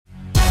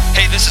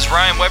this is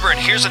Ryan Weber, and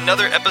here's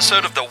another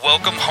episode of the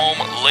Welcome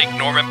Home Lake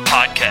Norman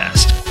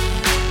podcast.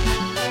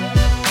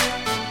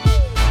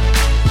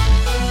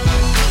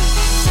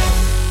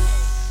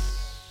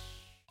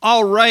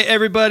 All right,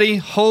 everybody.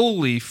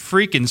 Holy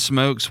freaking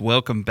smokes.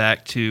 Welcome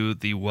back to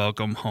the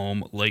Welcome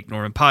Home Lake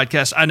Norman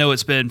podcast. I know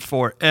it's been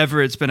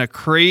forever. It's been a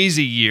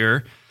crazy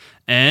year.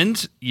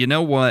 And you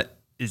know what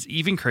is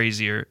even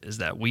crazier is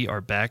that we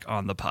are back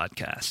on the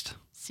podcast.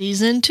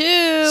 Season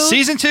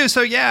 2.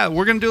 So yeah,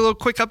 we're going to do a little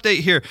quick update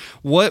here.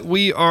 What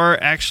we are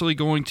actually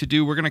going to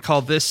do, we're going to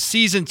call this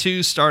Season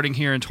 2 starting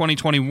here in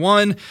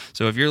 2021.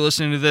 So if you're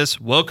listening to this,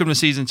 welcome to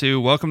Season 2.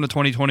 Welcome to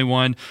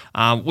 2021.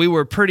 We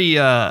were pretty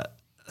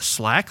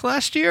slack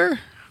last year.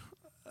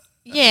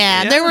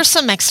 Yeah, there were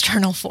some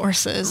external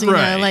forces, you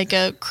Right. know, like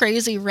a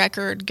crazy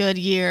record good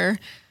year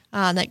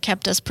that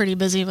kept us pretty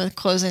busy with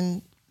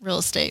closing real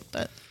estate.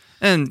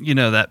 And you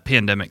know, that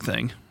pandemic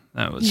thing.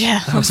 That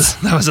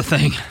was a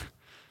thing.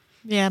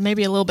 Yeah,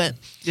 maybe a little bit.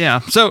 Yeah.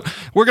 So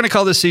we're going to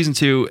call this Season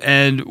 2,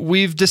 and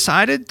we've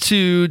decided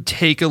to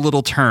take a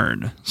little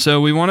turn.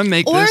 So we want to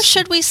make Or this...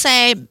 should we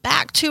say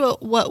back to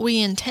what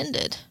we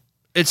intended?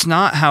 It's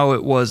not how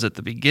it was at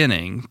the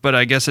beginning, but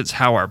I guess it's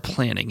how our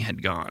planning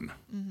had gone.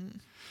 Mm-hmm.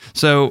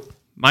 So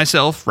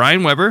myself,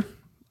 Ryan Weber,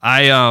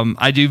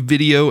 I do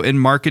video and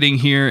marketing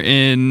here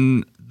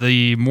in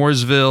the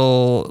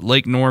Mooresville,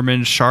 Lake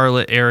Norman,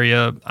 Charlotte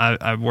area.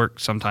 I work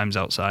sometimes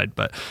outside,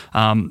 but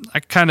I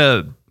kind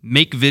of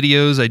make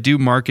videos. I do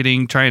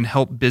marketing, try and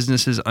help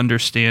businesses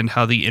understand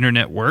how the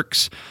internet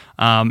works,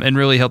 and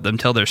really help them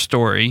tell their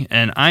story.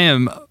 And I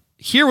am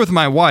here with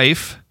my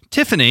wife,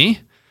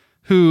 Tiffany,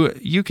 who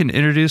you can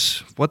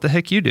introduce what the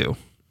heck you do.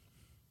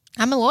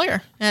 I'm a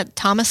lawyer at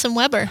Thomas &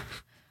 Weber.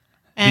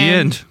 The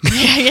end.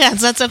 Yeah,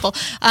 it's that simple.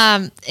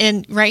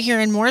 And right here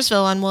in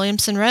Mooresville on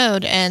Williamson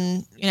Road.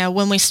 And, you know,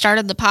 when we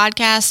started the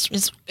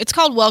podcast, it's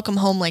called Welcome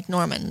Home Lake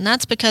Norman. And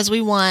that's because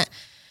we want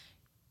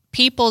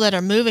people that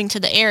are moving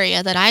to the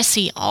area that I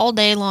see all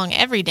day long,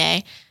 every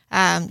day.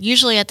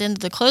 Usually at the end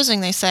of the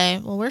closing, they say,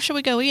 well, where should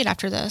we go eat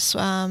after this?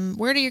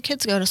 Where do your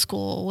kids go to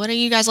school? What do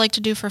you guys like to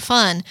do for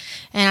fun?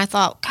 And I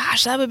thought,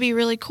 gosh, that would be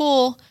really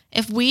cool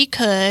if we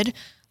could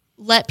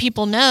let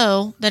people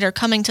know that are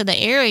coming to the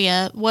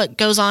area what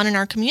goes on in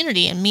our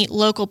community and meet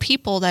local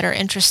people that are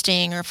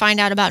interesting or find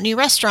out about new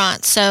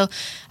restaurants. So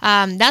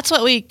that's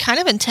what we kind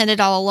of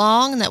intended all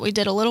along and that we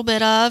did a little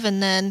bit of,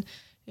 and then,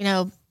 you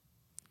know,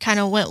 kind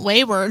of went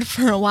wayward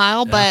for a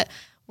while, but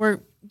we're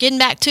getting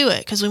back to it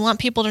because we want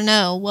people to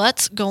know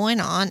what's going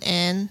on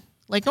in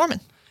Lake Norman.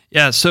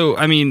 Yeah, so,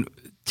 I mean,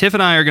 Tiff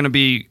and I are going to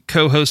be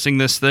co-hosting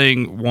this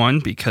thing, one,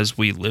 because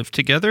we live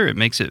together. It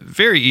makes it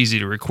very easy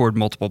to record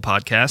multiple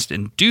podcasts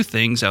and do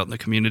things out in the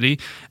community.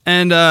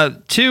 And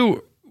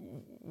two,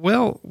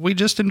 well, we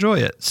just enjoy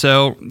it.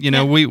 So, you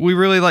know, we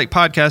really like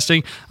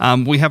podcasting.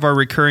 We have our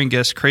recurring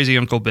guest, Crazy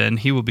Uncle Ben.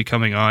 He will be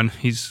coming on.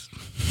 He's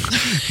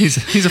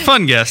a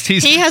fun guest.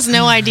 He has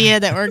no idea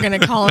that we're going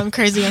to call him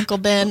Crazy Uncle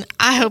Ben.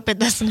 I hope it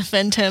doesn't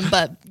offend him,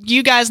 but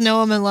you guys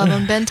know him and love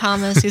him. Ben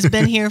Thomas, he's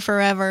been here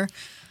forever.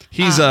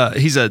 He's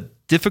a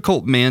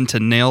difficult man to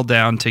nail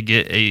down to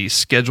get a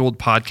scheduled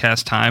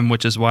podcast time,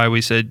 which is why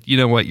we said, you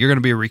know what, you're going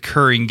to be a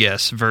recurring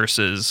guest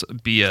versus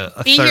be a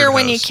be third here host.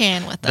 when you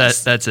can with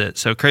us. That's it.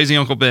 So Crazy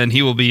Uncle Ben,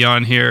 he will be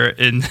on here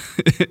in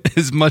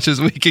as much as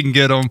we can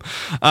get him.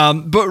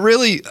 But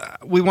really,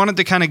 we wanted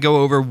to kind of go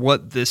over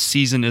what this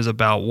season is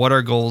about, what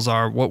our goals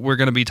are, what we're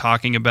going to be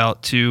talking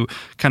about to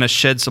kind of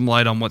shed some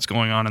light on what's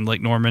going on in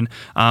Lake Norman.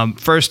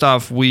 First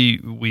off, we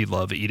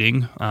love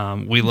eating.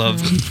 We love...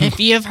 If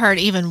you have heard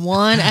even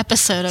one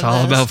episode of It's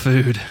all about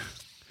food.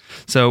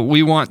 So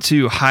we want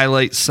to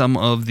highlight some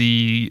of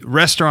the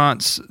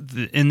restaurants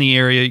in the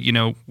area. You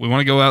know, we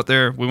want to go out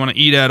there. We want to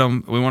eat at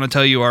them. We want to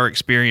tell you our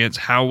experience,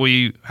 how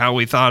we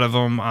thought of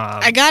them.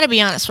 I got to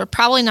be honest, we're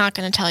probably not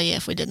going to tell you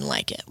if we didn't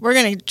like it. We're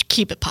going to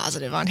keep it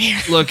positive on here.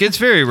 Look, it's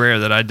very rare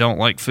that I don't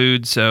like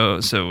food, so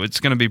it's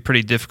going to be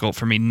pretty difficult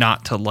for me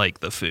not to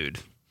like the food.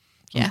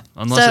 Yeah.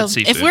 Unless it's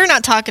seafood. If we're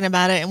not talking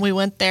about it and we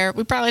went there,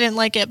 we probably didn't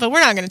like it, but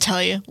we're not going to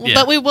tell you. Yeah.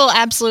 But we will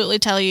absolutely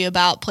tell you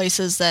about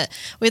places that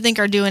we think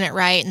are doing it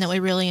right and that we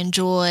really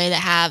enjoy,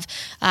 that have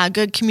a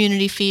good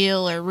community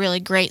feel or really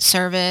great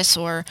service,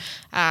 or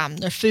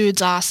their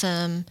food's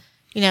awesome.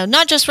 You know,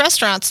 not just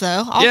restaurants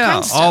though. All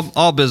kinds of stuff.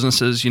 all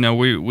businesses. You know,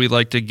 we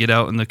like to get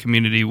out in the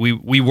community.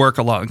 We work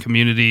a lot in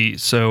community,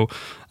 so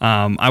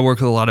I work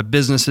with a lot of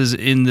businesses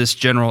in this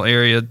general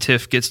area.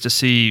 Tiff gets to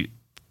see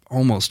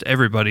almost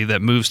everybody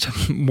that moves to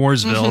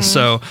Mooresville.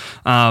 So,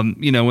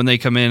 you know, when they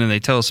come in and they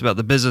tell us about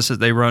the businesses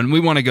they run, we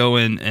want to go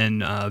in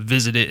and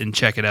visit it and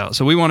check it out.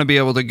 So we want to be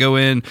able to go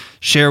in,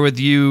 share with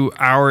you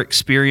our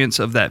experience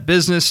of that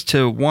business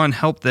to, one,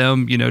 help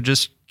them, you know,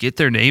 just get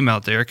their name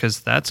out there, because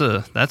that's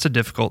a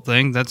difficult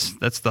thing.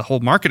 That's the whole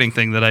marketing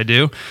thing that I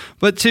do.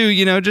 But two,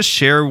 you know, just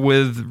share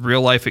with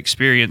real life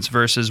experience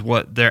versus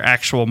what their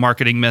actual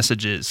marketing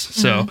message is.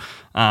 So,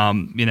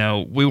 you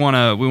know, we want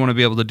to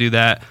be able to do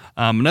that.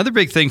 Another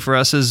big thing for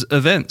us is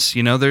events.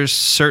 You know, there's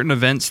certain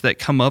events that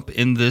come up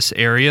in this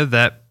area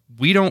that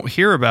we don't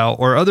hear about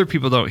or other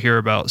people don't hear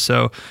about.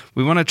 So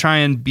we want to try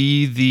and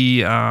be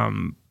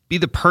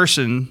the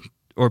person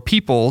or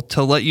people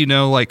to let you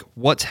know like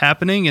what's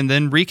happening and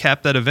then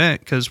recap that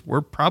event because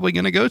we're probably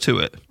going to go to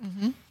it.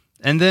 Mm-hmm.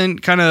 And then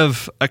kind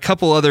of a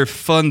couple other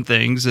fun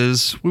things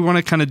is we want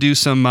to kind of do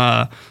some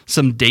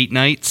date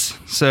nights.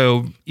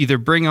 So either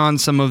bring on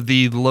some of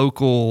the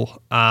local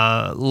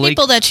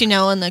people that you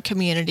know in the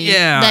community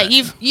that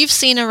you've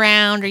seen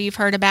around or you've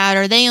heard about,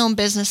 or they own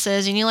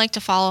businesses and you like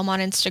to follow them on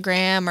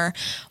Instagram or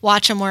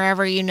watch them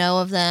wherever you know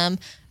of them.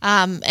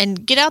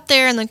 And get out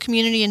there in the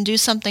community and do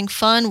something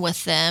fun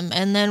with them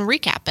and then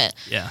recap it.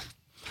 Yeah.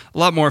 A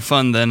lot more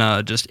fun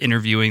than just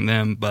interviewing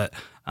them, but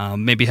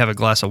maybe have a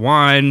glass of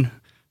wine,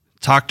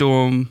 talk to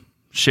them,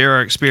 share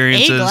our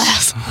experiences, a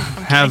glass.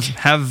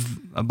 have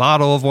a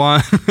bottle of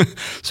wine.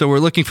 So we're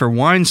looking for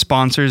wine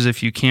sponsors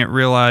if you can't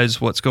realize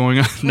what's going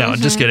on. No,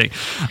 just kidding.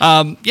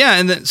 And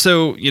then,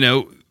 so,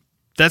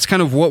 that's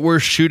kind of what we're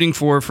shooting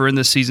for in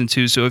this season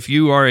 2. So if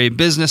you are a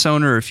business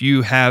owner, if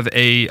you have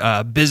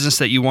a business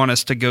that you want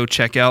us to go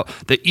check out,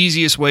 the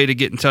easiest way to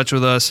get in touch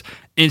with us,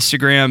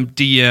 Instagram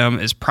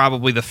DM is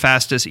probably the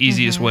fastest,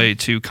 easiest way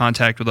to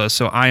contact with us.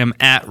 So I am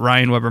at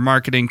Ryan Weber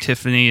Marketing.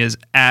 Tiffany is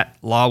at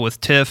Law with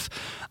Tiff.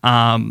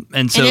 And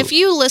if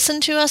you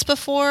listened to us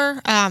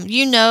before,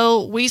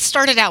 we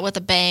started out with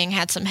a bang,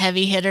 had some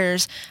heavy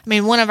hitters. I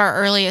mean, one of our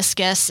earliest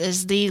guests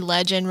is the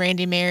legend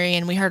Randy Mary,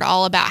 and we heard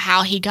all about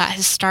how he got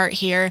his start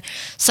here.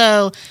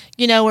 So,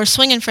 we're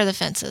swinging for the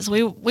fences.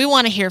 We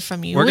want to hear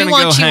from you. We're going to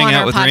go hang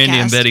out with podcast. Randy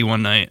and Betty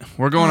one night.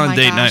 We're going on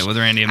date night with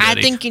Randy and Betty.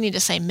 I think you need to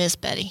say Miss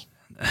Betty.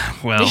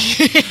 Well,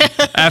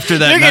 after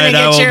that night,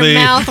 I will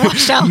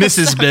be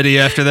Mrs. Betty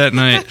after that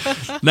night.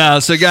 No,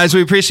 so guys,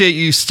 we appreciate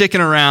you sticking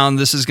around.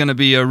 This is going to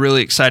be a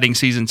really exciting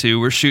season 2.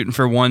 We're shooting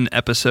for 1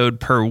 episode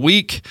per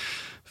week.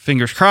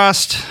 Fingers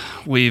crossed.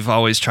 We've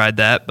always tried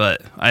that,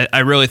 but I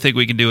really think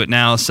we can do it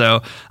now.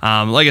 So,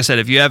 like I said,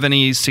 if you have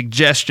any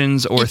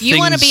suggestions or if you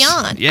want to be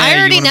on, I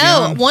already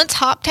know once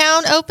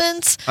Hoptown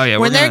opens,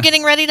 when they're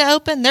getting ready to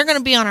open, they're going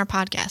to be on our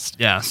podcast.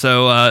 Yeah.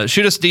 So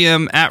shoot us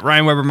DM at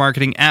Ryan Weber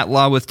Marketing, at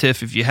Law with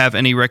Tiff if you have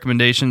any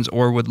recommendations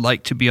or would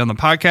like to be on the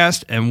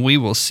podcast, and we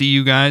will see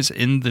you guys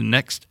in the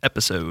next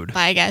episode.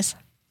 Bye, guys.